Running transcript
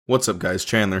What's up, guys?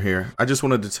 Chandler here. I just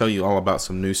wanted to tell you all about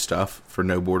some new stuff for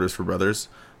No Borders for Brothers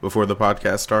before the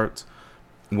podcast starts.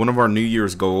 One of our New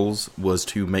Year's goals was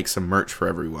to make some merch for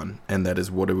everyone, and that is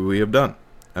what we have done.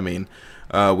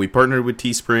 We partnered with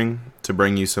Teespring to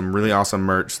bring you some really awesome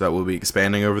merch that will be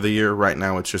expanding over the year. Right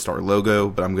now, it's just our logo,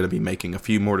 but I'm going to be making a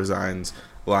few more designs,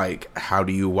 like how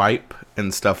do you wipe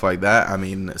and stuff like that.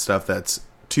 Stuff that's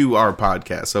to our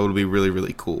podcast, so it'll be really,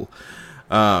 really cool.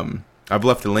 I've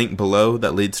left a link below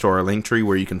that leads to our link tree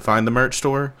where you can find the merch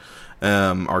store,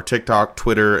 our TikTok,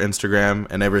 Twitter, Instagram,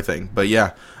 and everything. But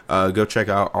yeah, go check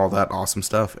out all that awesome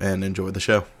stuff and enjoy the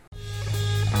show.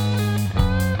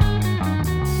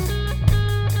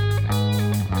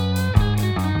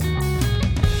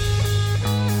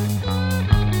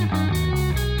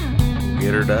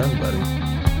 Get her done, buddy.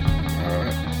 All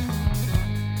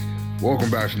right.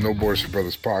 Welcome back to No Borders for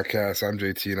Brothers podcast. I'm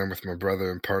JT, and I'm with my brother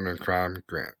and partner in crime,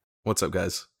 Grant. What's up,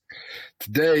 guys?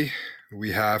 Today,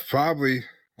 we have probably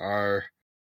our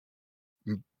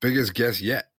biggest guest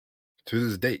yet to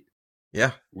this date.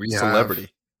 Yeah, we celebrity.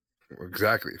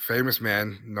 Exactly. Famous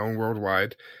man, known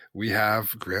worldwide. We have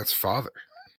Grant's father.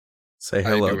 Say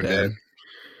hello, Dad.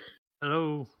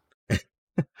 Hello.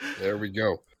 There we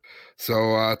go.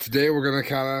 So today we're going to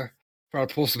kind of try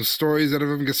to pull some stories out of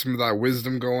him, get some of that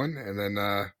wisdom going, and then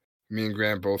me and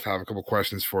Grant both have a couple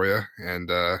questions for you, and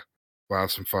we'll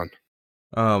have some fun.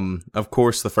 Of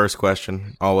course, the first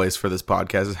question always for this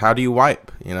podcast is, how do you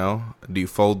wipe? You know, do you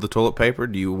fold the toilet paper?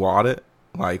 Do you wad it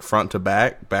like front to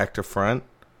back to front,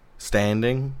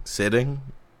 standing, sitting?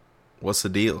 What's the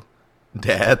deal,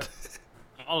 Dad?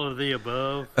 All of the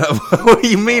above. What do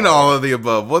you mean all of the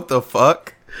above? What the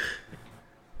fuck?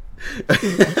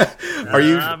 Are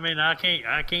you?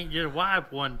 I can't just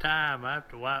wipe one time. I have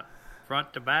to wipe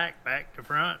front to back to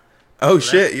front. Oh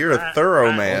shit, you're a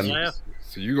thorough man. Left,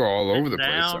 so you go all over the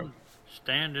down, place.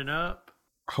 Standing up.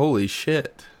 Holy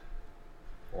shit!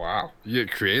 Wow, you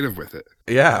get creative with it.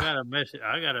 Yeah. I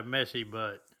got a messy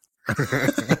butt.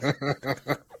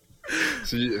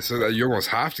 so you almost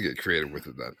have to get creative with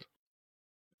it then.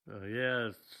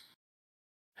 Yeah,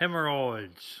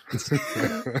 hemorrhoids.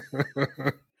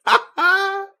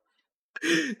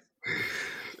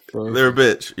 They're a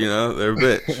bitch, you know. They're a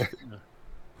bitch.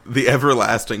 The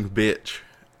everlasting bitch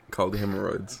called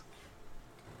hemorrhoids.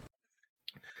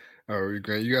 Oh,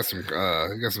 you got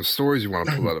some stories you want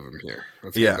to pull out of him here.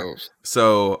 Let's yeah. Get those.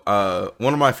 So,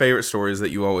 one of my favorite stories that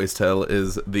you always tell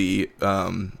is the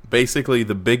basically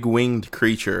the big winged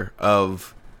creature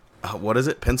of what is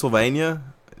it? Pennsylvania?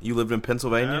 You lived in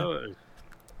Pennsylvania? No,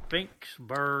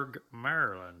 Finksburg,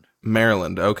 Maryland.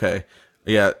 Maryland. Okay.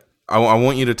 Yeah, I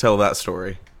want you to tell that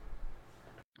story.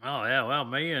 Oh yeah, well,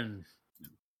 me and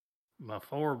my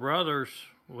four brothers,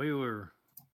 we were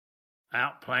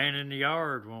out playing in the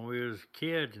yard when we was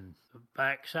kids, and the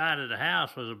back side of the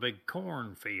house was a big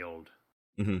cornfield.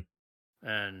 Mm-hmm.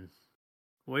 And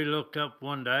we looked up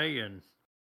one day, and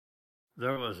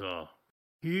there was a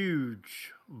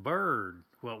huge bird.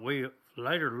 What we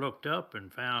later looked up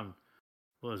and found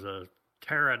was a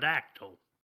pterodactyl.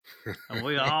 And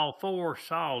we all four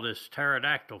saw this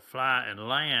pterodactyl fly and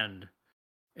land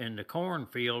in the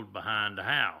cornfield behind the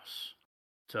house.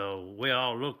 So we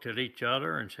all looked at each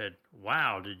other and said,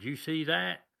 "Wow, did you see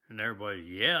that?" And everybody,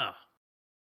 "Yeah."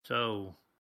 So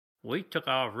we took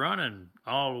off running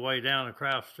all the way down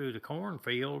across through the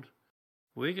cornfield.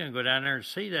 We can go down there and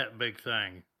see that big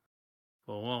thing.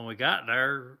 Well, when we got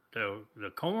there,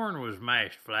 the corn was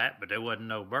mashed flat, but there wasn't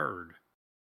no bird.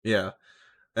 Yeah.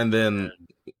 And then,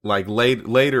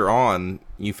 later on,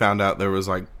 you found out there was,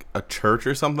 like, a church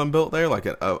or something built there? Like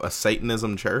a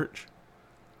Satanism church?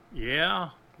 Yeah.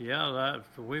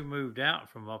 We moved out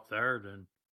from up there, then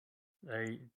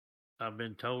I've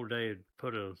been told they had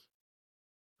put a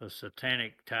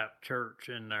satanic type church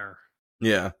in there.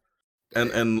 Yeah.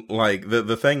 And like,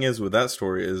 the thing is with that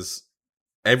story is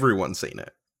everyone's seen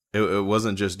it. It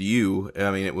wasn't just you.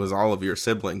 I mean, it was all of your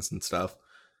siblings and stuff.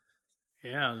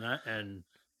 Yeah, and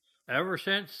ever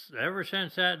since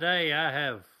that day, I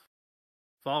have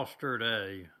fostered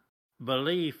a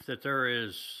belief that there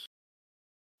is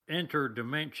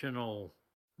interdimensional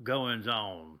goings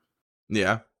on.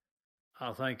 Yeah.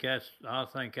 I think that's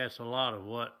a lot of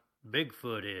what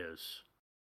Bigfoot is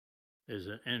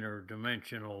an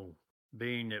interdimensional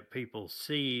being that people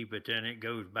see, but then it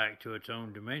goes back to its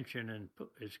own dimension and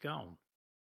it's gone.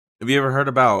 Have you ever heard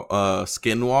about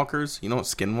skinwalkers? You know what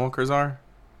skinwalkers are?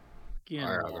 I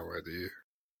have no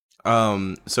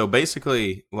idea. So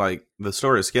basically, like, the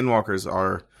story of skinwalkers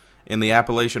are in the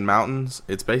Appalachian Mountains.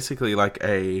 It's basically like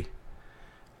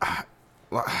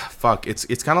fuck, it's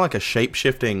kind of like a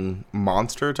shape-shifting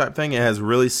monster type thing. It has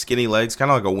really skinny legs, kind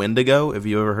of like a Wendigo. Have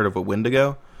you ever heard of a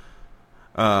Wendigo?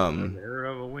 I've heard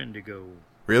of a Wendigo.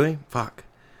 Really? Fuck.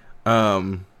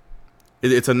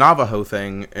 It's a Navajo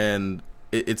thing, and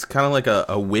it's kind of like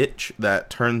a witch that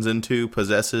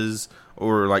possesses,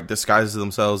 or like disguises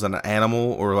themselves in an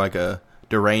animal or like a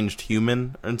deranged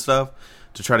human and stuff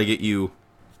to try to get you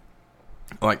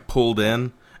like pulled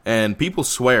in. And people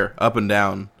swear up and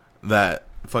down that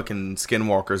fucking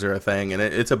skinwalkers are a thing, and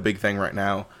it's a big thing right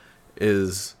now.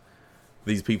 Is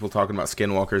these people talking about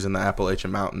skinwalkers in the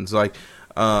Appalachian Mountains? Like,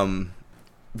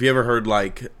 have you ever heard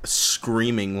like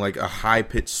screaming, like a high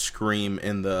pitched scream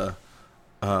in the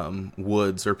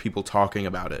woods, or people talking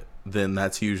about it? Then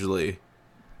that's usually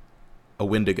a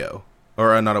Wendigo,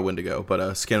 or not a Wendigo, but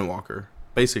a skinwalker.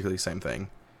 Basically, same thing.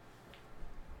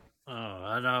 Oh,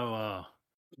 I know.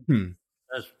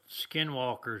 That's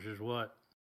skinwalkers is what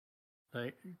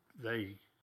they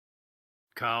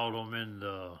called them in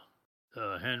the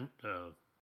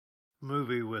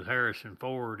movie with Harrison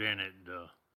Ford in it,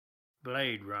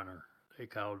 Blade Runner. They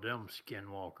called them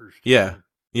skinwalkers.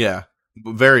 Yeah.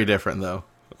 Very different though.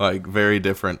 Like very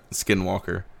different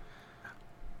skinwalker.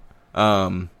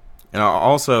 And I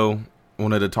also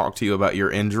wanted to talk to you about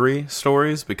your injury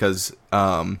stories, because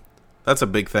that's a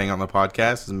big thing on the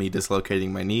podcast, is me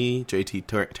dislocating my knee,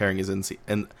 JT tearing his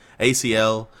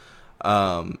ACL,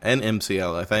 and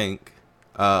MCL, I think.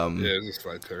 It's a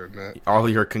slight tear in that. All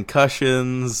your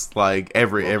concussions, like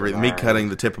every me cutting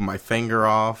the tip of my finger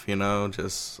off,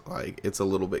 just like it's a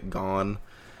little bit gone.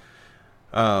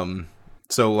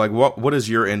 So like what has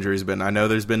your injuries been? I know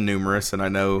there's been numerous, and I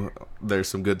know there's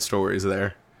some good stories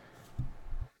there.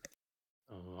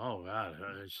 Oh God,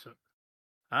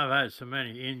 I've had so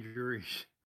many injuries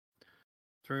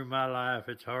through my life.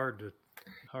 It's hard to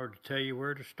tell you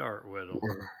where to start with them.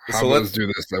 Let's do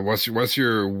this. What's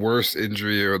your worst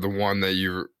injury, or the one that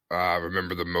you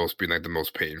remember the most being like the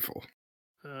most painful?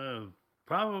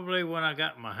 Probably when I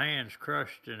got my hands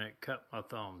crushed and it cut my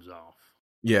thumbs off.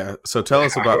 Yeah, so tell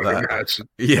us about that. Imagine.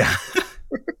 Yeah.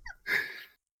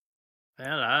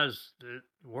 And I was at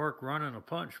work running a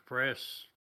punch press,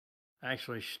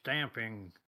 actually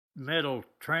stamping metal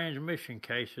transmission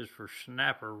cases for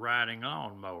Snapper riding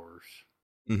lawnmowers.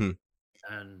 Mm-hmm.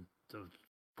 And the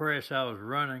press I was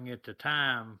running at the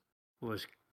time was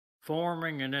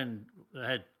forming, and then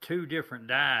I had two different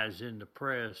dies in the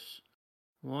press.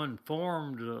 One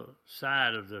formed the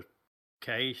side of the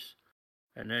case,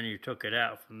 and then you took it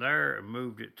out from there and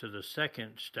moved it to the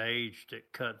second stage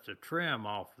that cut the trim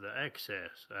off the excess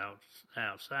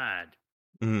outside.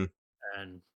 Mm-hmm.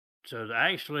 And so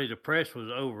actually the press was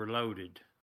overloaded,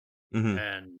 mm-hmm.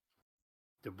 and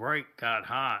the brake got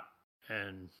hot,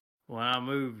 and when I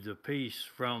moved the piece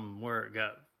from where it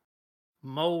got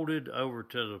molded over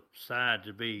to the side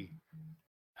to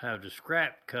have the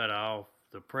scrap cut off,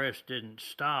 the press didn't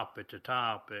stop at the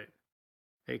top.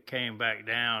 It came back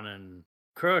down and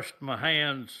crushed my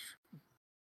hands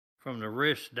from the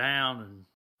wrist down and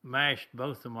mashed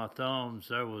both of my thumbs.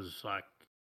 There was like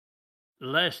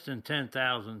less than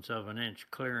 0.010 of an inch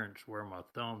clearance where my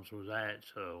thumbs was at.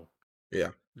 So yeah,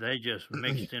 they just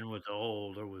mixed in with the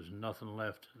oil. There was nothing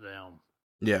left of them.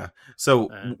 Yeah. So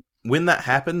when that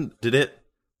happened, did it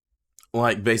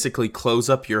like basically close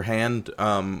up your hand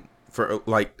for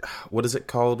like, what is it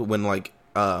called when like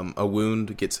a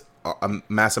wound gets a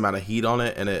mass amount of heat on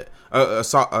it, and it a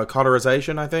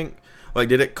cauterization, I think? Like,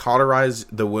 did it cauterize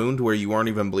the wound where you weren't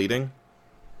even bleeding?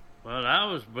 Well, I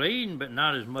was bleeding, but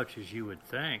not as much as you would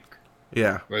think.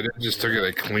 Yeah. Like, it just took it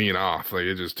like clean off. Like,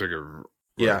 it just took it.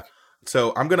 Yeah.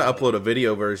 So I'm going to upload a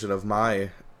video version of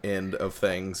my end of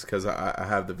things, because I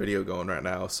have the video going right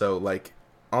now. So, like,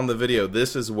 on the video,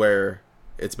 this is where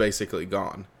it's basically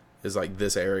gone. Is like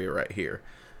this area right here.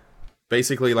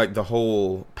 Basically, like the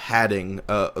whole padding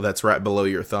that's right below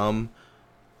your thumb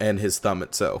and his thumb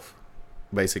itself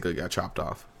basically got chopped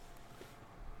off.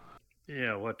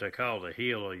 Yeah, what they call the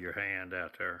heel of your hand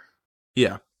out there.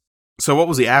 Yeah. So what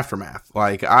was the aftermath?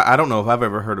 Like, I don't know if I've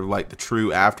ever heard of, like, the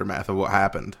true aftermath of what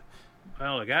happened.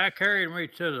 Well, the guy carried me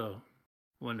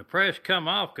when the press come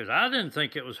off, because I didn't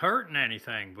think it was hurting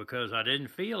anything, because I didn't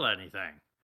feel anything.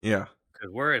 Yeah.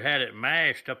 Because where it had it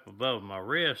mashed up above my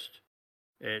wrist,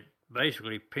 it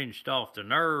basically pinched off the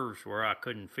nerves where I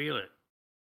couldn't feel it,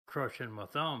 crushing my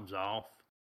thumbs off.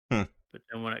 But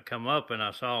then when it come up and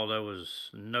I saw there was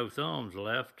no thumbs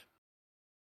left,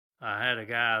 I had a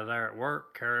guy there at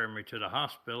work carrying me to the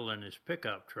hospital in his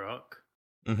pickup truck.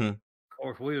 Mm-hmm. Of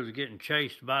course, we was getting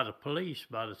chased by the police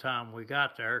by the time we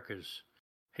got there, because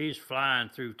he's flying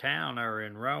through town there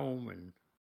in Rome and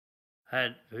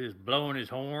he was blowing his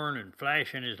horn and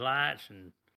flashing his lights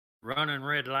and running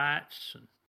red lights. And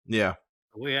Yeah.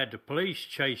 we had the police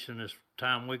chasing us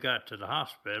time we got to the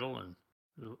hospital, and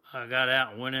I got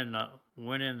out and went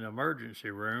in the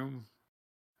emergency room,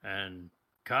 and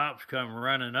cops come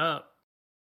running up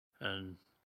and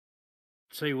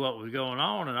see what was going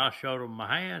on, and I showed them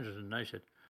my hands, and they said,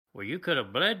 "Well, you could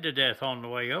have bled to death on the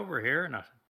way over here." And I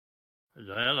said,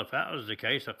 "Well, if that was the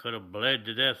case, I could have bled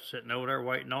to death sitting over there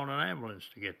waiting on an ambulance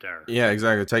to get there." Yeah,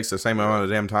 exactly. It takes the same amount of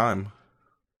damn time.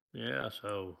 Yeah,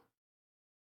 so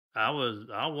I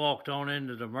walked on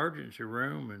into the emergency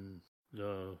room, and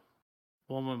the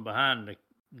woman behind the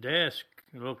desk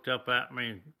looked up at me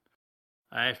and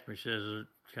asked me, says,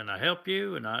 "Can I help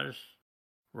you?" And I just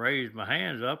raised my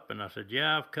hands up and I said,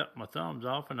 "Yeah, I've cut my thumbs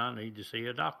off and I need to see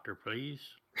a doctor, please."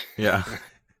 Yeah.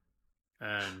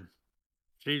 And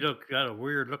she got a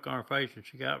weird look on her face, and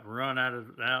she got run out,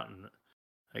 and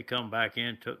they come back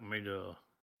in, took me to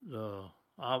the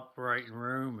operating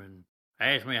room, and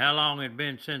asked me how long it had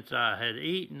been since I had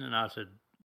eaten, and I said,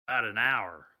 "About an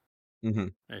hour." Mm-hmm.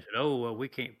 They said, "Oh, well, we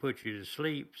can't put you to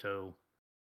sleep," so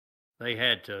they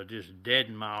had to just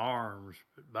deaden my arms.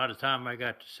 But by the time I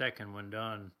got the second one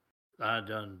done, I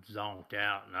done zonked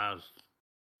out, and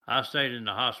I stayed in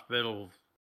the hospital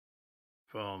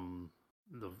from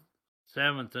the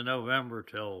 7th of November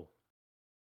till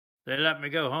they let me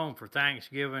go home for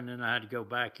Thanksgiving, and I had to go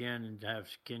back in and have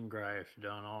skin grafts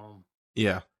done on them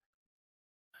Yeah.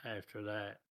 after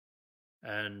that.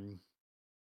 And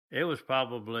it was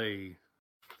probably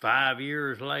 5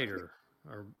 years later,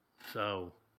 or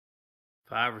so,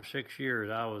 5 or 6 years,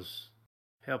 I was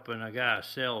helping a guy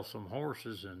sell some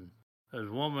horses, and this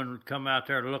woman would come out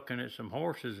there looking at some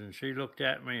horses, and she looked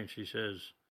at me and she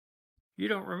says, "You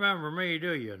don't remember me,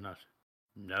 do you?" And I said,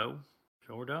 "No,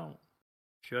 sure don't.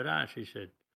 Should I?" She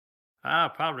said,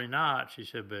 "Probably not." She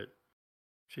said, "But,"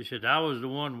 she said, "I was the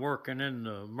one working in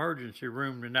the emergency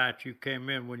room the night you came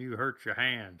in when you hurt your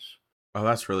hands." Oh,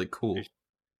 that's really cool.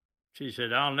 She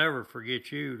said, "I'll never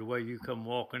forget you, the way you come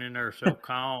walking in there so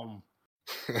calm,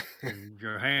 and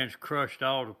your hands crushed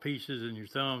all to pieces and your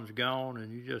thumbs gone,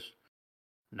 and you just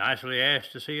nicely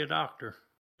asked to see a doctor."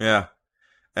 Yeah.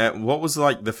 And what was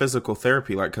like the physical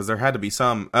therapy like? Because there had to be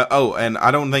some. And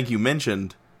I don't think you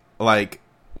mentioned like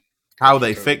how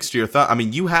they fixed your thumb. I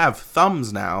mean, you have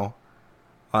thumbs now.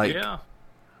 Like, yeah.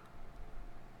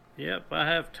 Yep, I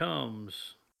have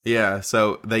Tums. Yeah.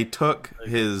 So they took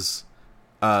his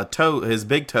his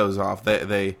big toes off.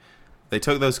 They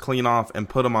took those clean off and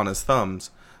put them on his thumbs.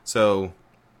 So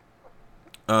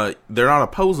they're not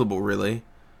opposable really,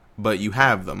 but you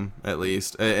have them at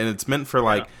least, and it's meant for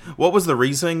like, what was the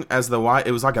reasoning as the why?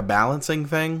 It was like a balancing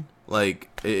thing. Like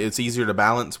it's easier to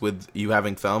balance with you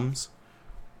having thumbs.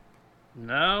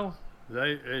 No,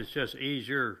 it's just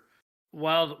easier.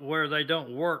 While where they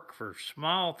don't work for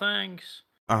small things,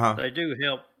 they do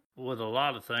help with a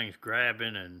lot of things,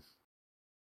 grabbing and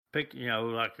pick.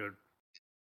 Like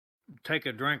take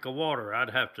a drink of water. I'd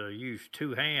have to use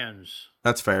two hands.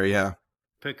 That's fair, yeah.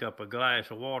 Pick up a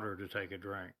glass of water to take a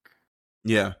drink.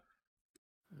 Yeah.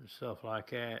 And stuff like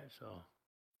that. So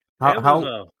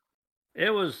it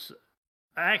was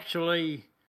actually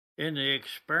in the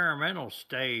experimental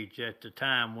stage at the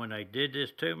time when they did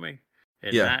this to me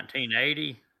in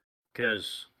 1980,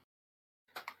 because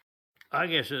I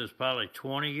guess it was probably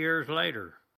 20 years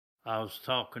later. I was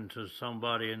talking to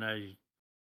somebody and they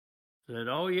said,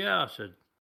 "Oh yeah," I said,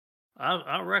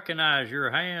 I recognize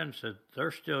your hands. That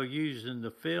they're still using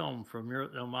the film from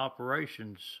them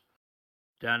operations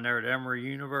down there at Emory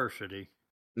University."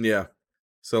 Yeah.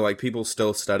 So like people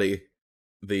still study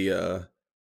the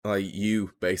like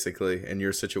you basically in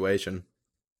your situation.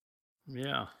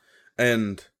 Yeah.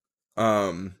 And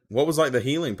what was like the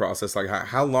healing process? Like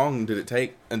how long did it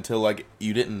take until like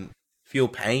you didn't feel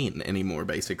pain anymore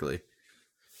basically?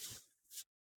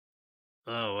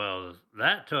 Oh, well,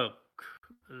 that took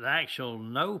the actual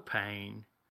no pain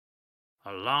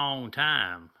a long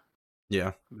time.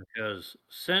 Yeah. Because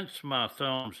since my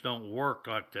thumbs don't work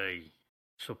like they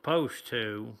supposed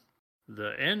to,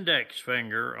 the index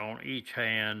finger on each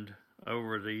hand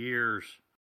over the years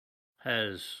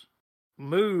has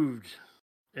moved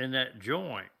in that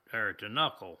joint there at the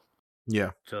knuckle.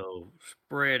 Yeah. To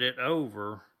spread it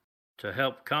over to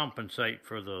help compensate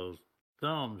for the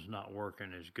thumbs not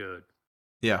working as good.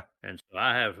 Yeah. And so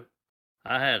I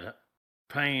had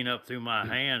pain up through my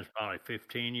hands probably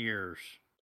 15 years.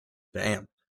 Damn.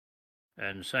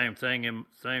 And same thing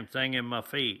in my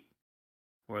feet,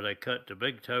 where they cut the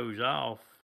big toes off.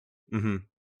 Mm-hmm.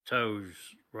 Toes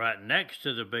right next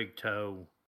to the big toe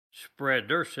spread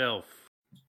themselves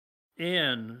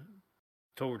in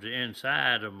towards the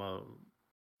inside of my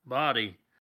body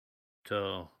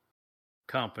to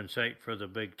compensate for the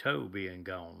big toe being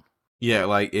gone. Yeah,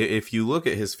 like if you look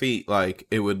at his feet, like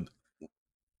it would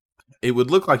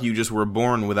look like you just were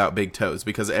born without big toes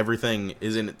because everything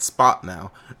is in its spot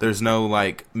now. There's no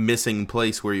like missing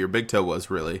place where your big toe was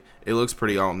really. It looks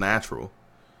pretty all natural.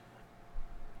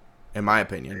 In my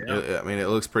opinion. Yeah. I mean, it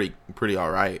looks pretty all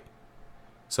right.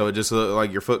 So it just looks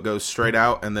like your foot goes straight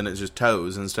out and then it's just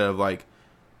toes instead of like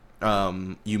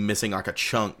you missing like a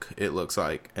chunk, it looks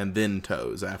like, and then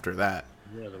toes after that.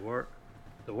 Yeah, the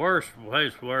worst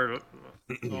place where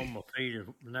on my feet is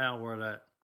now where that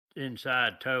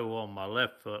inside toe on my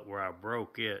left foot where I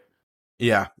broke it.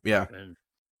 Yeah. And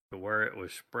to where it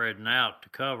was spreading out to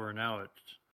cover, now it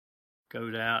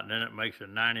goes out and then it makes a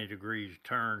 90 degrees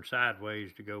turn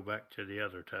sideways to go back to the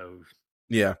other toes.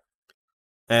 Yeah.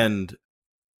 And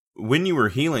when you were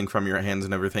healing from your hands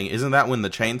and everything, isn't that when the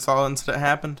chainsaw incident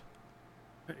happened?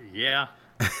 Yeah.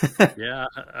 Yeah.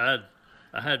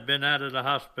 I had been out of the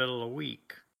hospital a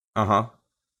week. Uh-huh.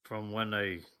 From when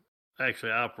they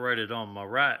actually operated on my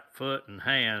right foot and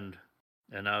hand,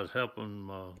 and I was helping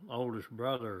my oldest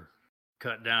brother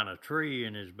cut down a tree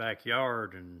in his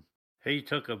backyard, and he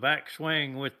took a back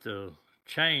swing with the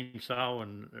chainsaw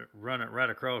and run it right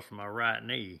across my right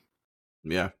knee.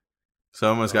 Yeah. So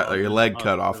almost got your leg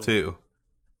cut off too.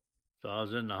 So I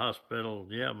was in the hospital.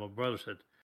 Yeah, my brother said,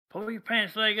 "Pull your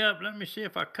pants leg up. Let me see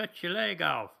if I cut your leg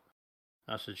off."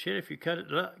 I said, "Shit, if you cut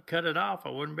it off, I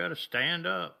wouldn't be able to stand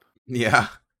up." Yeah.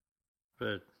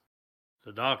 But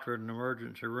the doctor in the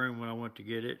emergency room, when I went to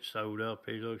get it sewed up,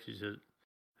 he looks, he said,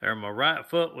 there, my right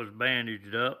foot was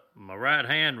bandaged up, my right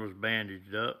hand was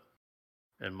bandaged up,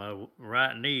 and my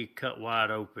right knee cut wide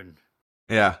open.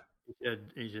 Yeah.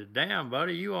 He said, damn,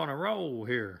 buddy, you on a roll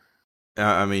here.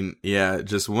 I mean, yeah,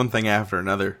 just one thing after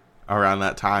another around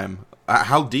that time.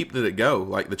 How deep did it go,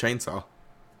 like the chainsaw?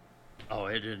 Oh,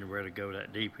 it didn't really go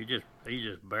that deep. He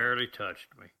just barely touched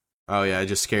me. Oh, yeah, it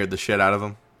just scared the shit out of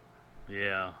him?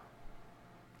 Yeah.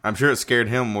 I'm sure it scared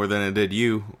him more than it did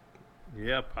you.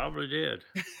 Yeah, probably did.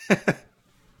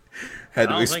 Had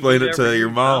to explain it to your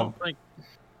mom.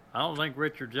 I don't think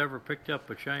Richard's ever picked up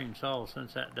a chainsaw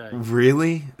since that day.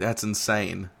 Really? That's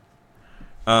insane.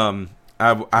 I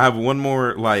have one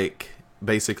more, like,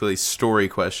 basically story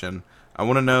question. I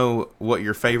want to know what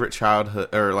your favorite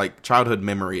childhood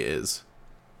memory is.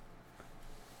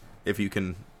 If you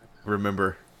can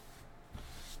remember.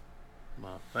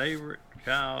 My favorite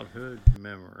childhood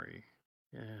memory.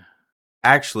 Yeah.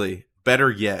 Actually, better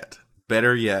yet,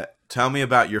 tell me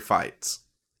about your fights.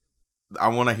 I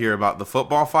want to hear about the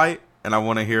football fight, and I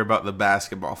want to hear about the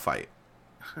basketball fight.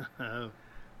 Well,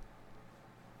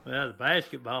 the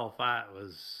basketball fight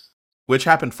was... Which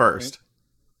happened first?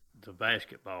 The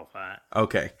basketball fight.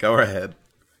 Okay, go ahead.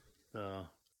 It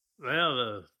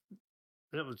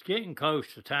was getting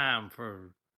close to time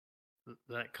for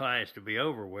that class to be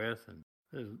over with, and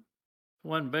there's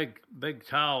one big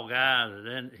tall guy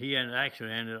that he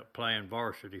actually ended up playing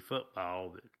varsity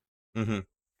football. But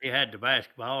he had the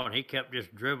basketball, and he kept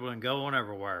just dribbling, going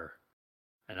everywhere.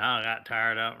 And I got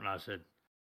tired of it, and I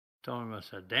told him,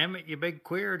 damn it, you big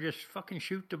queer, just fucking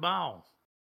shoot the ball.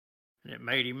 And it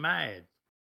made him mad.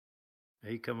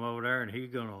 He come over there, and he's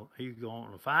going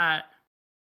to fight.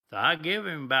 So I give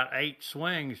him about 8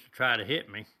 swings to try to hit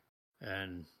me,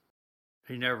 and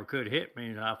he never could hit me.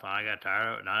 And I got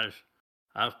tired of it, and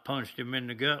I punched him in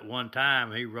the gut one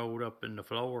time. He rolled up in the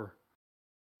floor,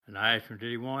 and I asked him, did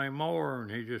he want any more?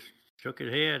 And he just shook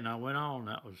his head, and I went on.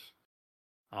 That was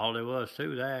all there was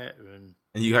to that. And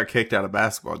you got kicked out of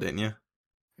basketball, didn't you?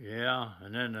 Yeah,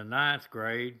 and then the 9th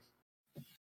grade,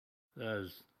 it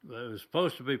was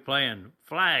supposed to be playing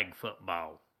flag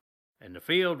football, and the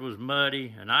field was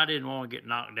muddy, and I didn't want to get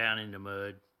knocked down in the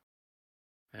mud.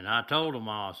 And I told them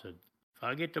all, I said, if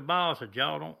I get the ball, I said,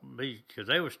 y'all don't be, because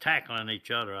they was tackling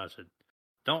each other. I said,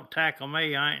 don't tackle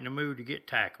me. I ain't in the mood to get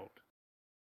tackled.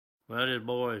 Well, this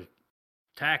boy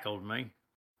tackled me,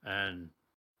 and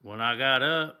when I got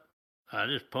up, I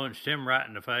just punched him right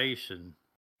in the face, and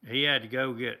he had to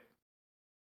go get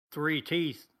 3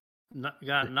 teeth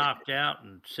got knocked out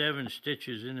and 7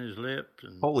 stitches in his lip.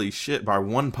 And holy shit, by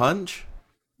one punch?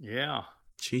 Yeah.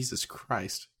 Jesus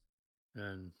Christ.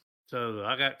 And so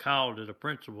I got called to the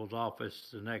principal's office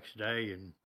the next day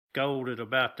and scolded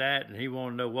about that, and he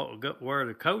wanted to know where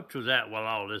the coach was at while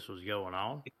all this was going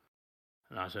on.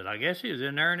 And I said, I guess he was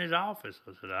in there in his office.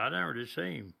 I said, I never did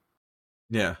see him.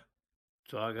 Yeah.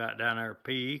 So I got down there at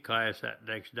PE class that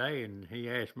next day, and he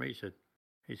asked me, he said,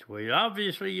 well,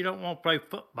 obviously you don't want to play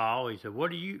football. He said,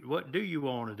 what do you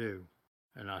want to do?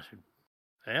 And I said,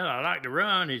 "Well, I like to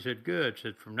run." He said, "Good."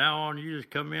 Said, "From now on, you just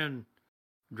come in,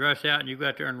 dress out, and you go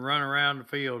out there and run around the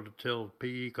field until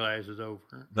PE class is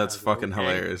over." That's said, fucking "Okay."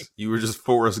 hilarious. You were just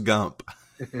Forrest Gump.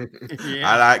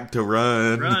 Yeah. I like to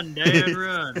run. Run, Dad,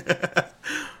 run.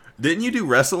 Didn't you do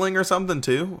wrestling or something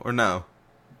too, or no?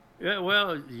 Yeah,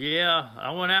 well, yeah.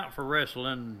 I went out for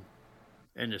wrestling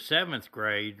in the 7th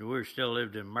grade. We still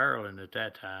lived in Maryland at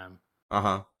that time.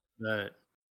 Uh-huh. But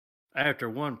after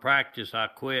one practice, I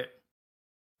quit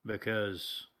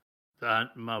because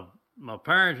my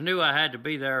parents knew I had to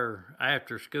be there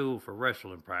after school for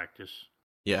wrestling practice.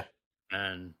 Yeah.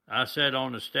 And I sat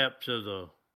on the steps of the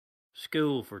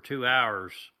school for 2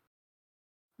 hours.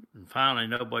 And finally,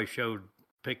 nobody showed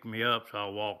pick me up, so I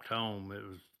walked home. It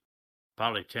was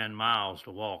probably 10 miles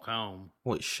to walk home.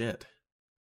 Holy shit.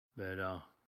 But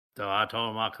so I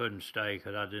told them I couldn't stay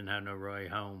because I didn't have no way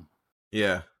home.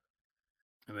 Yeah.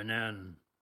 And then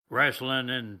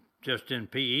wrestling and just in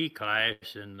PE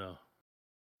class in the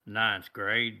 9th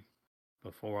grade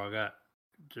before I got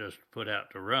just put out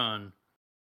to run.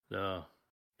 I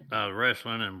was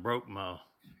wrestling and broke my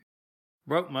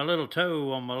little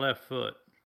toe on my left foot.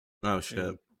 Oh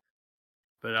shit.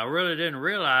 But I really didn't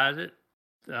realize it.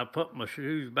 I put my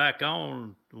shoes back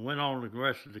on and went on the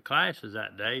rest of the classes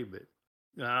that day. But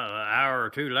an hour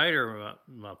or two later,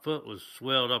 my foot was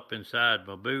swelled up inside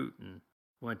my boot, and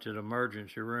went to the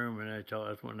emergency room, and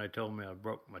that's when they told me I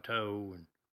broke my toe.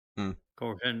 And of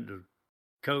course, then the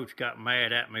coach got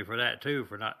mad at me for that too,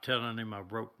 for not telling him I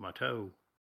broke my toe.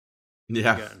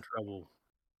 Yeah. He got in trouble.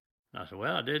 I said,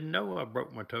 "Well, I didn't know I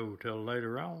broke my toe till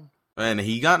later on." And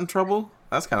he got in trouble?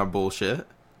 That's kind of bullshit.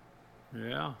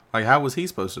 Yeah. Like, how was he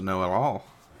supposed to know at all?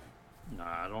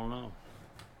 I don't know.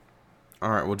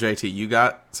 All right, well, JT, you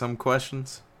got some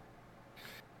questions?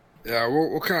 Yeah,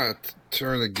 we'll kind of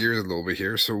turn the gears a little bit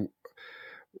here. So,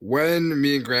 when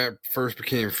me and Grant first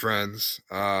became friends,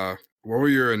 what were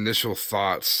your initial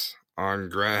thoughts on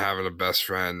Grant having a best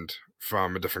friend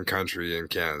from a different country in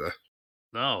Canada?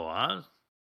 No, I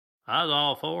was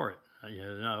all for it,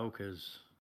 because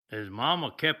his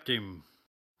mama kept him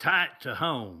tight to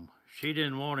home. She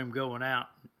didn't want him going out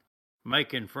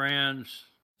making friends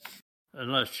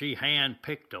unless she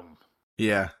hand-picked them.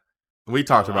 Yeah. We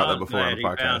talked about that before on the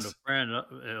podcast. He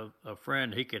found a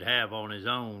friend he could have on his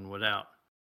own without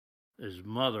his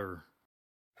mother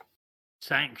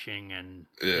sanctioning and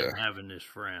having this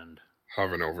friend.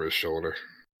 Hovering over his shoulder.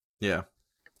 Yeah.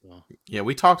 Yeah,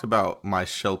 we talked about my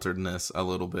shelteredness a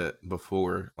little bit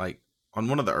before, like on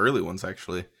one of the early ones,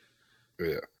 actually.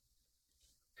 Yeah.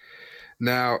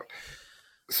 Now,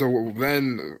 so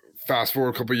then fast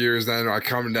forward a couple years, then I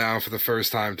come down for the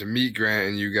first time to meet Grant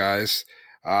and you guys.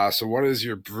 So what is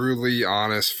your brutally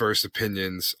honest first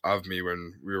opinions of me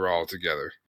when we were all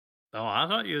together? Oh, I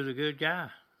thought you was a good guy.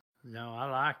 I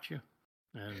liked you.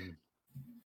 And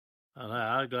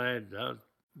I was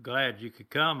glad you could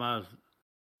come. I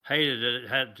hated that it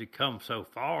had to come so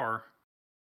far.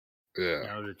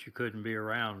 Yeah. That you couldn't be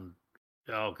around.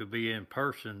 Y'all could be in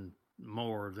person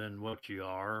more than what you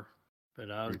are.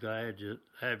 But I was glad to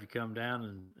have you come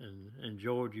down and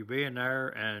enjoyed you being there.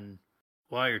 And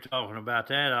while you're talking about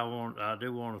that, I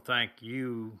do want to thank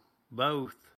you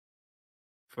both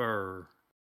for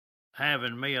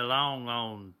having me along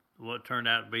on what turned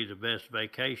out to be the best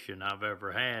vacation I've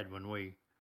ever had when we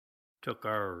took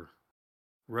our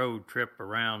road trip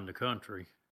around the country.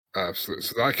 Absolutely.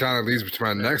 So that kind of leads me to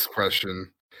my next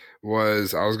question. I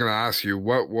was going to ask you,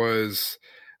 what was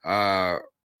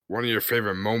one of your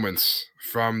favorite moments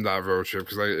from that road trip?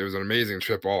 Because it was an amazing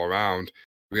trip all around.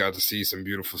 We got to see some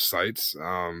beautiful sights.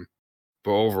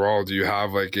 But overall, do you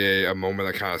have like a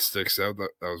moment that kind of sticks out that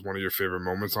was one of your favorite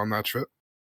moments on that trip?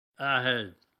 I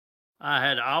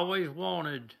had always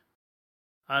wanted.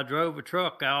 I drove a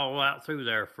truck all out through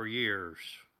there for years,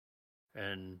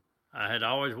 and I had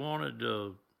always wanted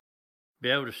to be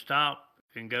able to stop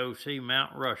and go see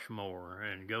Mount Rushmore.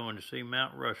 And going to see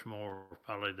Mount Rushmore was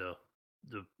probably the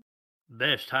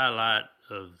best highlight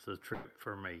of the trip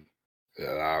for me.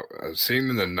 Yeah, seeing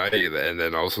in the night and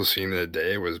then also seeing in the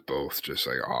day was both just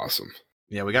like awesome.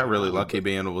 Yeah, we got really lucky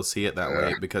being able to see it that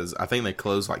late because I think they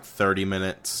closed like 30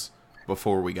 minutes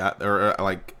before we got there.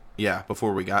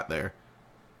 Before we got there.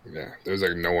 Yeah, there was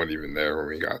like no one even there when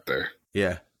we got there.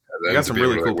 Yeah. We got some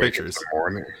really cool pictures.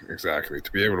 Exactly.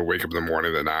 To be able to wake up in the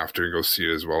morning then after and go see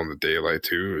it as well in the daylight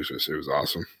too, it was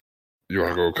awesome. You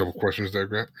want to go a couple questions there,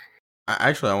 Grant?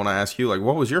 Actually, I want to ask you, like,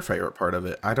 what was your favorite part of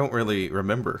it? I don't really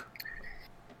remember.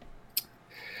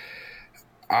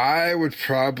 I would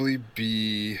probably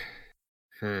be,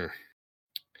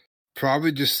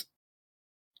 probably just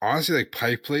honestly, like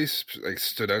Pike Place, like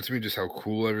stood out to me just how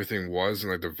cool everything was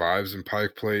and like the vibes in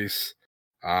Pike Place.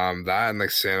 That and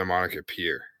like Santa Monica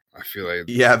Pier. I feel like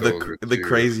Yeah, those were the two.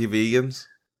 crazy vegans.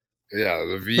 Yeah,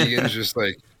 the vegans just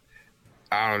like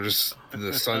I don't know, just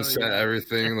the sunset,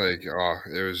 everything. Like, oh,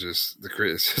 it was just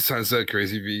the sunset,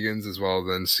 crazy vegans as well.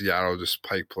 Then Seattle, just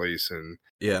Pike Place, and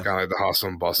Yeah, kind of like the hustle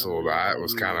and bustle of that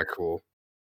was kind of cool.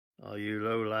 Oh, you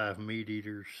low-life meat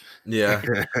eaters. yeah.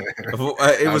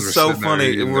 It was so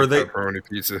funny. Were they pepperoni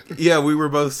pizza? Yeah, we were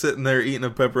both sitting there eating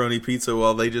a pepperoni pizza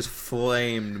while they just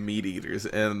flamed meat eaters,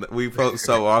 and we felt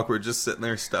so awkward just sitting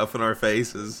there stuffing our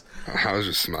faces. I was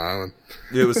just smiling.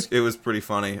 It was pretty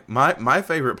funny. My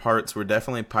favorite parts were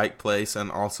definitely Pike Place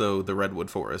and also the Redwood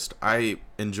Forest. I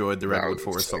enjoyed the Redwood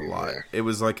Forest a lot. Yeah. It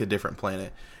was like a different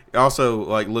planet. Also,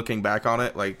 like looking back on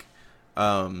it, like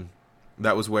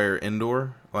that was where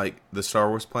Endor, like the Star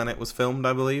Wars planet, was filmed,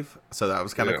 I believe. So that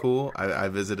was kind of cool. I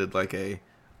visited like a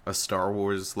Star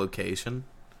Wars location.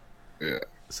 Yeah.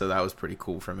 So that was pretty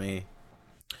cool for me.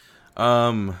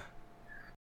 I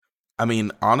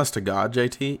mean, honest to God,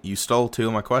 JT, you stole two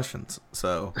of my questions.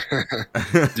 So,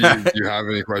 do you have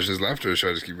any questions left, or should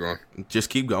I just keep going? Just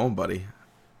keep going, buddy.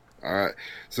 All right.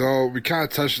 So we kind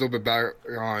of touched a little bit back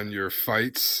on your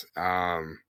fights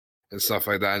and stuff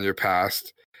like that in your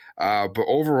past. But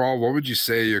overall, what would you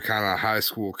say your kind of high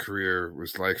school career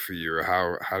was like for you? Or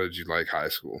how did you like high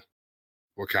school?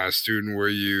 What kind of student were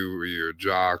you? Were you a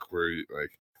jock? Were you like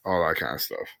all that kind of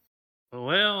stuff?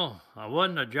 Well, I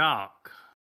wasn't a jock.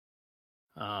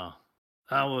 I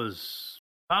was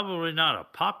probably not a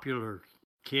popular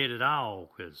kid at all,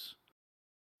 because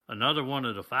another one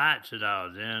of the fights that I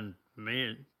was in,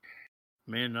 me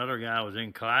and another guy was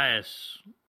in class,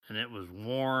 and it was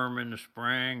warm in the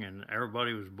spring, and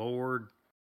everybody was bored.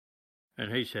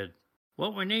 And he said,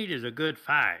 "What we need is a good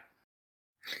fight."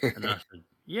 And I said,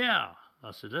 "Yeah."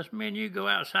 I said, "Let's me and you go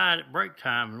outside at break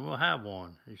time, and we'll have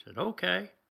one." He said,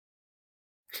 "Okay."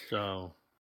 So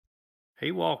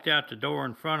he walked out the door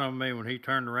in front of me. When he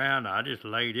turned around, I just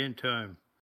laid into him.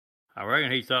 I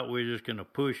reckon he thought we were just going to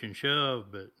push and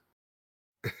shove, but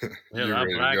hell, I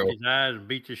blacked his eyes and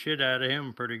beat the shit out of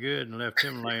him pretty good and left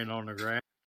him laying on the ground.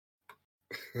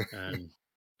 And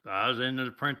I was in the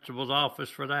principal's office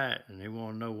for that, and he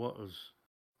wanted to know what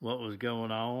was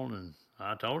going on. And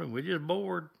I told him we just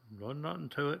bored, wasn't nothing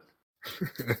to it.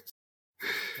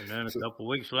 And then a couple of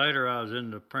weeks later, I was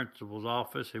in the principal's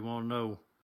office. He wanted to know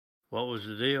what was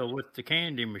the deal with the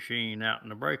candy machine out in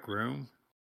the break room.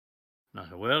 And I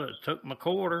said, "Well, it took my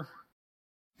quarter."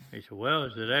 He said, "Well,"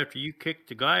 he said, "after you kicked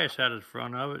the glass out of the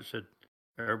front of it," said,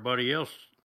 "everybody else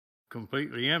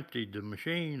completely emptied the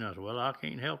machine." I said, "Well, I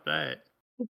can't help that."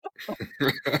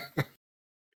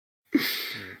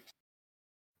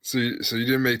 So you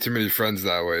didn't make too many friends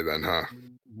that way then, huh?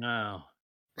 No.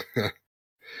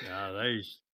 No,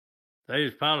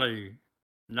 there's probably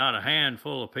not a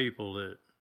handful of people that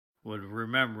would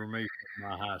remember me from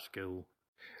my high school.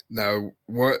 Now,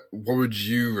 what would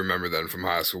you remember then from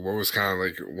high school? What was kind of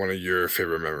like one of your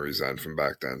favorite memories then from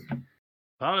back then?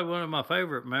 Probably one of my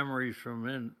favorite memories from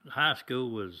in high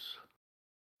school was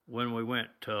when we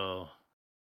went to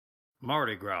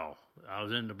Mardi Gras. I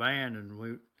was in the band, and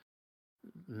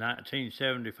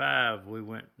 1975, we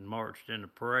went and marched in the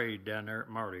parade down there at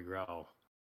Mardi Gras.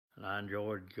 And I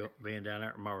enjoyed being down there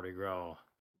at Mardi Gras.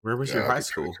 Where was your high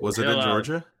school? Was it in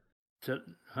Georgia?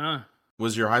 Huh?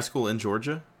 Was your high school in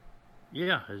Georgia?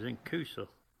 Yeah, it was in Coosa,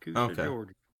 okay.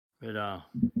 Georgia.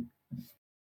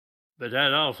 But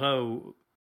that also,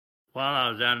 while I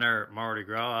was down there at Mardi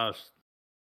Gras, I was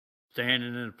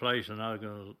standing in a place and I was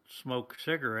going to smoke a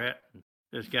cigarette. And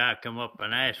this guy come up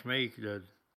and asked me,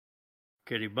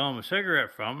 could he bum a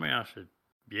cigarette from me? I said,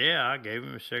 yeah. I gave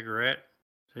him a cigarette.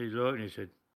 So he looked and he said,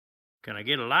 "Can I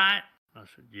get a light?" I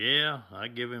said, yeah. I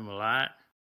give him a light.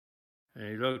 And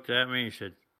he looked at me and he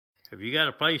said, "Have you got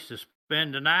a place to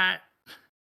spend the night?"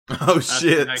 Oh,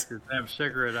 shit. I snatched the damn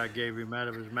cigarette I gave him out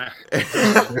of his mouth.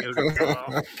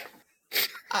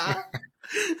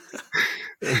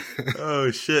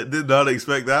 Oh, shit. Did not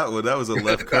expect that one. That was a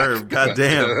left curve. God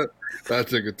damn. That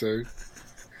took a turn.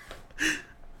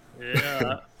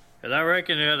 Yeah. And I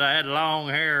reckon that I had long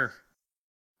hair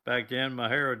back then. My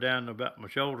hair was down about my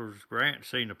shoulders. Grant's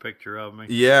seen a picture of me.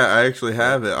 Yeah, I actually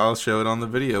have it. I'll show it on the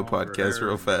video podcast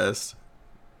real fast.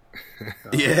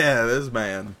 Yeah, this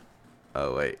man.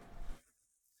 Oh, wait.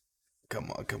 Come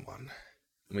on.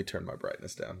 Let me turn my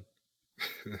brightness down.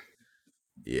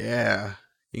 Yeah,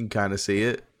 you can kind of see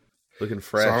it. Looking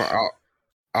fresh. So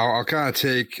I'll kind of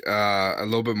take a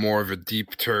little bit more of a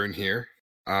deep turn here.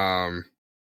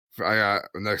 I got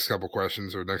the next couple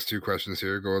questions or next two questions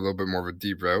here. Go a little bit more of a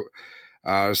deep route.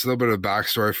 Just a little bit of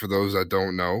backstory for those that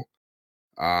don't know.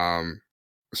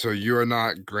 So you are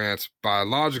not Grant's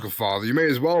biological father. You may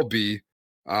as well be.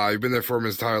 You've been there for him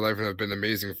his entire life and have been an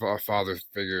amazing father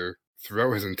figure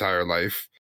throughout his entire life.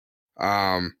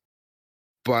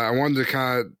 But I wanted to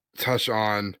kind of touch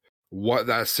on what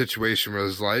that situation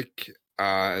was like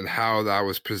and how that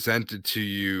was presented to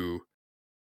you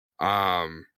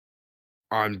on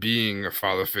being a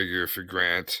father figure for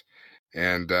Grant.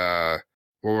 And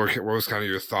what was kind of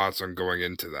your thoughts on going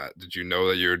into that? Did you know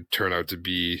that you would turn out to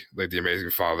be like the amazing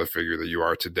father figure that you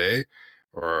are today?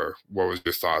 Or what was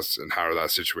your thoughts and how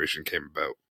that situation came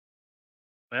about?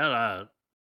 Well,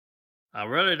 I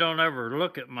really don't ever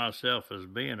look at myself as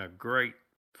being a great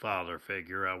father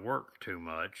figure. I work too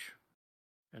much,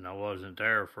 and I wasn't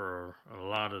there for a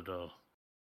lot of the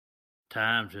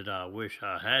times that I wish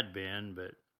I had been,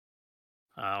 but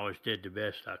I always did the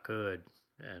best I could.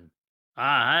 And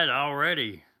I had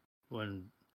already,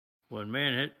 when me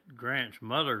and Grant's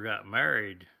mother got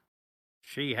married,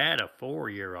 she had a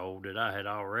 4-year-old that I had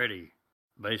already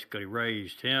basically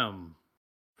raised him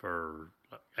for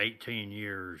 18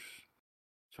 years.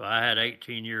 So I had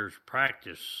 18 years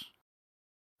practice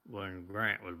when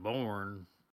Grant was born,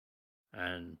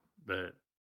 but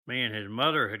me and his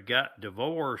mother had got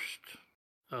divorced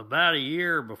about a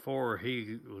year before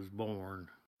he was born,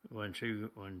 when she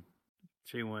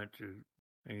went to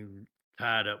and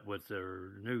tied up with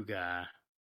her new guy.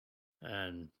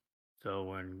 And so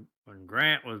when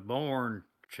Grant was born,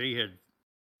 she had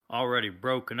already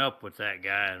broken up with that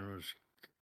guy and was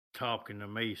talking to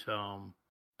me some,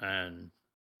 and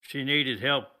she needed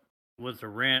help with the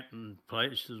rent and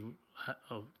places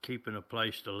of keeping a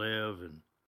place to live. And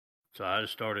so I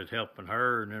just started helping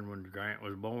her. And then when Grant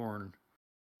was born,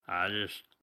 I just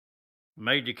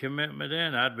made the commitment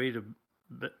then I'd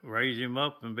raise him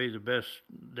up and be the best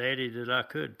daddy that I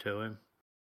could to him,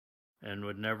 and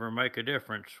would never make a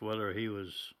difference whether he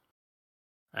was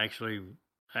actually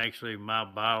my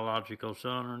biological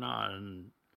son or not.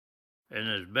 And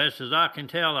as best as I can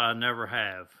tell, I never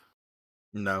have.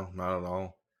 No, not at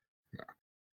all.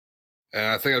 And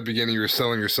I think at the beginning you were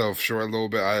selling yourself short a little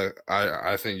bit.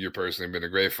 I think you've personally been a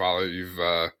great father. You've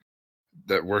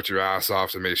that worked your ass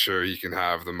off to make sure he can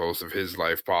have the most of his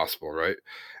life possible, right?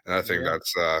 And I think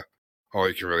that's all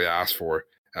you can really ask for.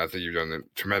 And I think you've done a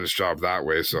tremendous job that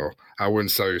way. So I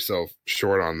wouldn't sell yourself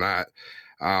short on that.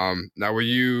 Now,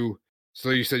 so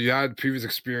you said you had previous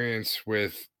experience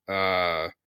with,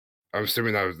 I'm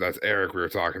assuming that's Eric we were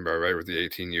talking about, right? With the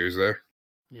 18 years there.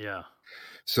 Yeah.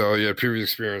 So you had previous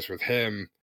experience with him.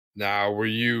 Now, were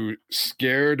you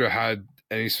scared or had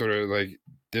any sort of like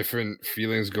different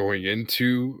feelings going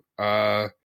into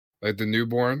like the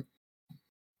newborn?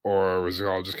 Or was it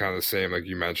all just kind of the same, like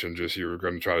you mentioned, just you were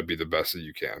going to try to be the best that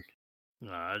you can?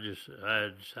 No, I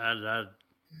decided I'd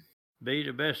be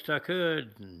the best I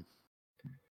could, and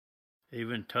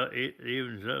even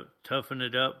toughen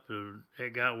it up.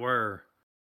 It got where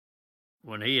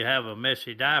when he'd have a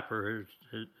messy diaper,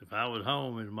 if I was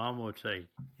home, his mom would say,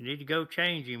 "You need to go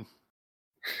change him."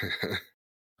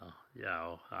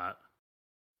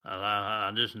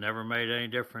 I just never made any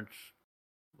difference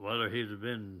whether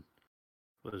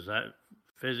was that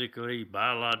physically,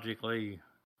 biologically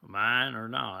mine or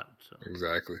not. So.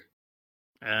 Exactly.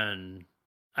 And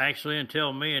actually,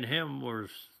 until me and him was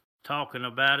talking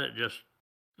about it just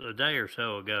a day or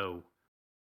so ago,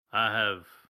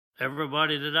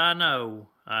 everybody that I know,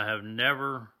 I have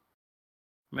never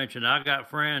mentioned. I got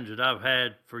friends that I've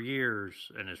had for years,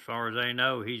 and as far as they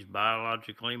know, he's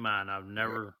biologically mine. I've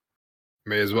never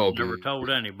never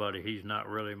told anybody he's not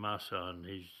really my son.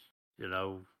 He's,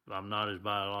 I'm not his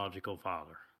biological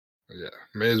father. Yeah,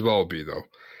 may as well be though.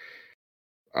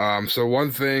 So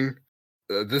one thing,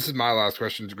 this is my last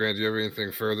question. Grant, do you have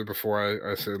anything further before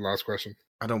I say the last question?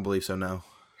 I don't believe so, no.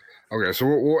 Okay, so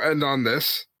we'll end on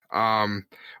this.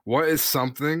 What is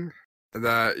something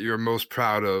that you're most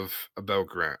proud of about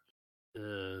Grant?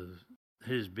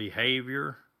 His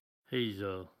behavior, his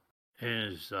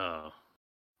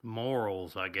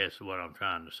morals, I guess is what I'm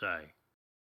trying to say.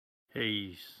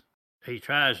 He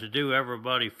tries to do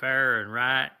everybody fair and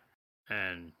right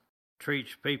and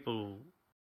treats people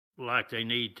like they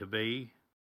need to be.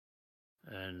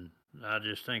 And I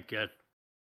just think that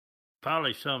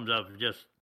probably sums up just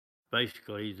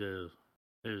basically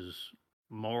his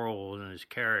moral and his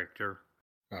character.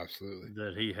 Absolutely.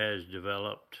 That he has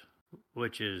developed,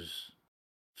 which is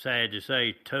sad to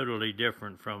say totally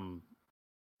different from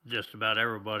just about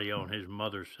everybody on his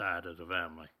mother's side of the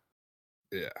family.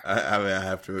 Yeah. I mean, I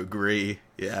have to agree.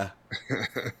 Yeah.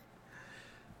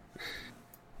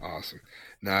 Awesome.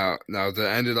 Now to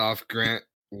end it off, Grant,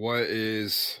 what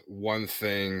is one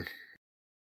thing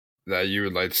that you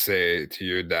would like to say to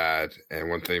your dad, and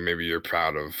one thing maybe you're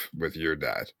proud of with your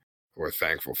dad or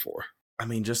thankful for? I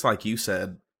mean, just like you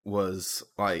said, was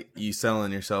like you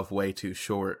selling yourself way too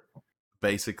short.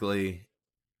 Basically,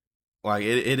 like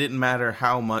it didn't matter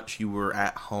how much you were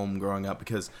at home growing up,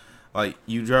 because like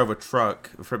you drove a truck.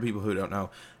 For people who don't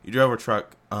know, you drove a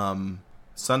truck.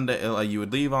 Sunday, like you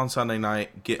would leave on Sunday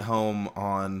night, get home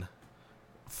on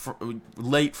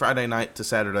late Friday night to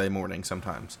Saturday morning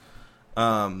sometimes.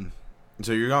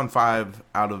 So you're gone 5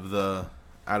 out of the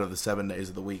 7 days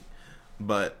of the week,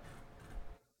 but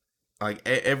like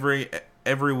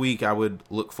every week I would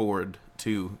look forward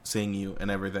to seeing you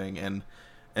and everything, and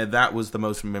that was the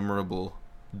most memorable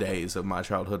days of my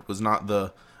childhood. Was not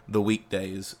the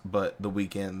weekdays, but the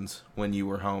weekends when you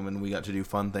were home and we got to do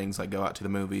fun things like go out to the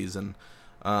movies, and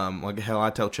like hell, I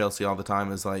tell Chelsea all the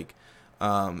time is like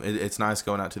it's nice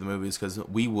going out to the movies because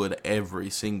we would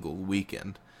every single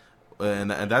weekend.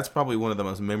 And that's probably one of the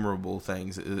most memorable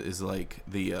things is like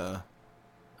the As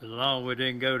long as we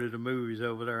didn't go to the movies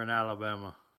over there in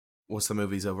Alabama. What's the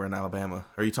movies over in Alabama?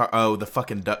 Are you talking? Oh, the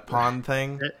fucking duck pond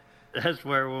thing. That's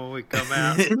where when we come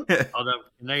out, all the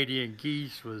Canadian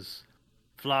geese was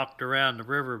flocked around the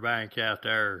riverbank out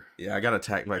there. Yeah, I got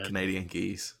attacked by Canadian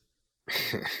geese.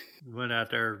 Went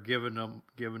out there giving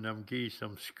them geese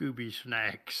some Scooby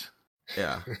snacks.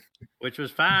 Yeah, which was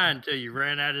fine till you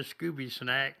ran out of Scooby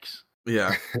snacks.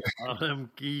 Yeah. All them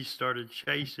geese started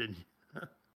chasing you.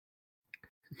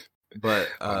 But,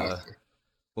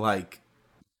 like,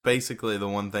 basically the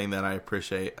one thing that I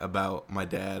appreciate about my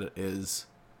dad is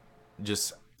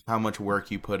just how much work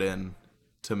you put in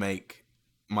to make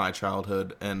my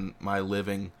childhood and my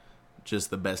living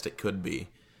just the best it could be.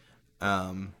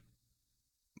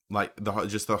 Like,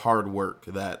 just the hard work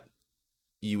that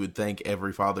you would think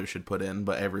every father should put in,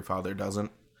 but every father doesn't.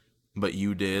 But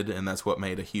you did, and that's what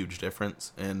made a huge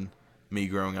difference in me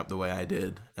growing up the way I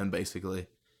did, and basically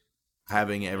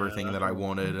having everything that I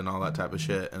wanted and all that type of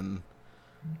shit. And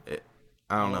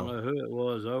I don't know who it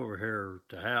was over here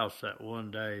at the house that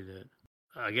one day that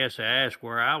I guess I asked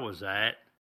where I was at,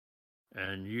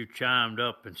 and you chimed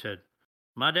up and said,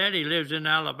 "My daddy lives in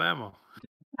Alabama."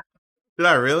 Did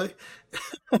I really?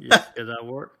 Yeah, because I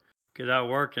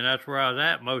worked, and that's where I was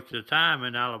at most of the time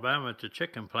in Alabama at the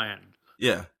chicken plant.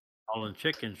 Yeah. Hauling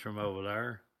chickens from over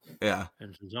there. Yeah.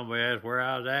 And so somebody asked where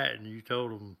I was at, and you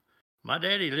told them, "My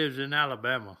daddy lives in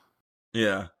Alabama."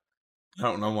 Yeah. I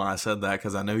don't know why I said that,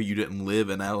 because I know you didn't live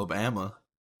in Alabama.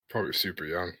 Probably super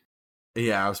young.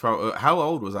 Yeah, I was probably... How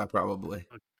old was I probably?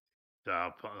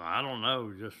 I don't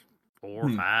know, just 4 or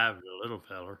 5, a little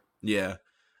feller. Yeah.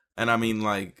 And I mean,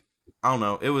 like, I don't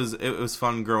know. It was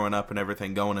fun growing up and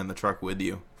everything, going in the truck with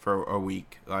you for a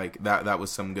week. Like, that was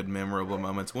some good memorable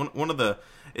moments. One of the...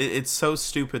 It's so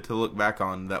stupid to look back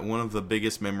on that one of the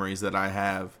biggest memories that I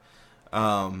have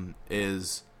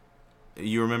is...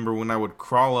 You remember when I would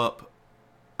crawl up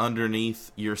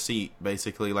underneath your seat,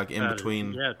 basically, like in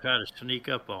between... try to sneak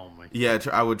up on me. Yeah,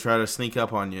 I would try to sneak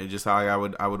up on you. Just like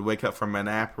I would wake up from my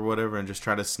nap or whatever and just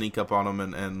try to sneak up on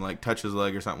him and like touch his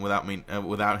leg or something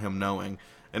without him knowing.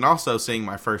 And also seeing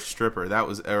my first stripper. That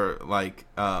was like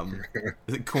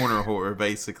corner horror,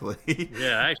 basically.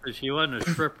 Yeah, actually, she wasn't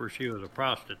a stripper. She was a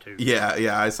prostitute.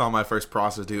 Yeah, I saw my first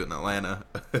prostitute in Atlanta.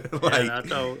 Like, and I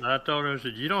told her, I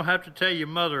said, "You don't have to tell your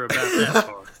mother about that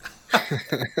part."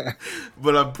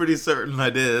 But I'm pretty certain I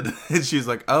did. And she was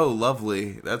like, "Oh,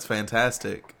 lovely. That's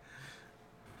fantastic."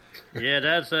 Yeah,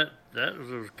 that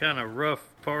was a kind of rough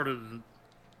part of the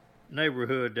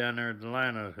neighborhood down there in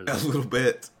Atlanta. A little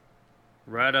bit.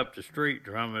 Right up the street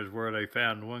from is where they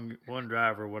found one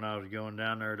driver when I was going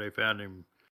down there. They found him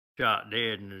shot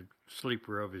dead in the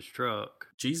sleeper of his truck.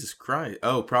 Jesus Christ.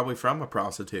 Oh, probably from a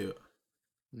prostitute.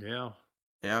 Yeah.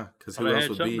 Yeah, because who else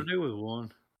would be? Had something to do with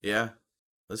one. Yeah.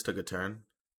 This took a turn.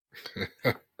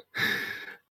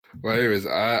 Well, anyways,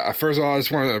 I first of all, I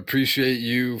just want to appreciate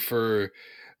you for,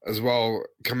 as well,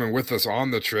 coming with us on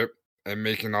the trip and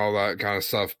making all that kind of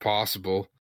stuff possible.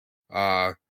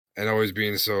 And always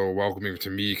being so welcoming to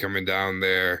me coming down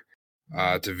there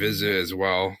to visit as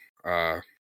well.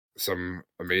 Some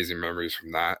amazing memories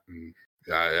from that. And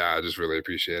yeah, I just really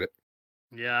appreciate it.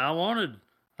 Yeah,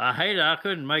 I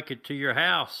couldn't make it to your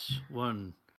house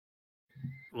when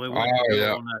we went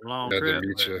on that long trip.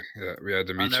 We had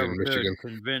to meet you in Michigan.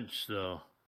 Convince the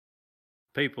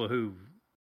people who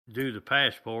do the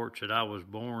passports that I was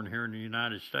born here in the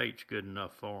United States good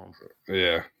enough for them.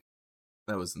 Yeah.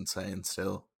 That was insane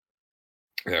still.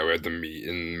 Yeah, we had to meet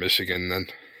in Michigan then.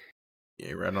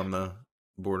 Yeah, right on the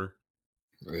border.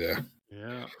 Yeah.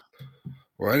 Yeah.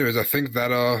 Well, anyways, I think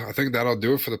that'll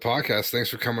do it for the podcast. Thanks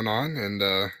for coming on and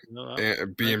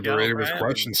being berated with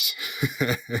questions.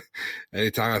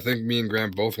 Anytime. I think me and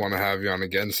Grant both want to have you on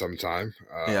again sometime.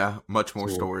 Much more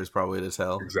stories probably to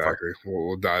tell. Exactly.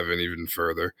 We'll dive in even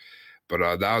further.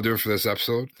 But that'll do it for this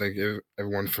episode. Thank you,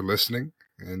 everyone, for listening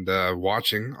and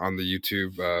watching on the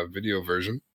YouTube video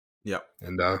version. Yep.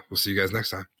 And we'll see you guys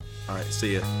next time. All right.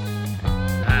 See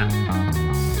ya.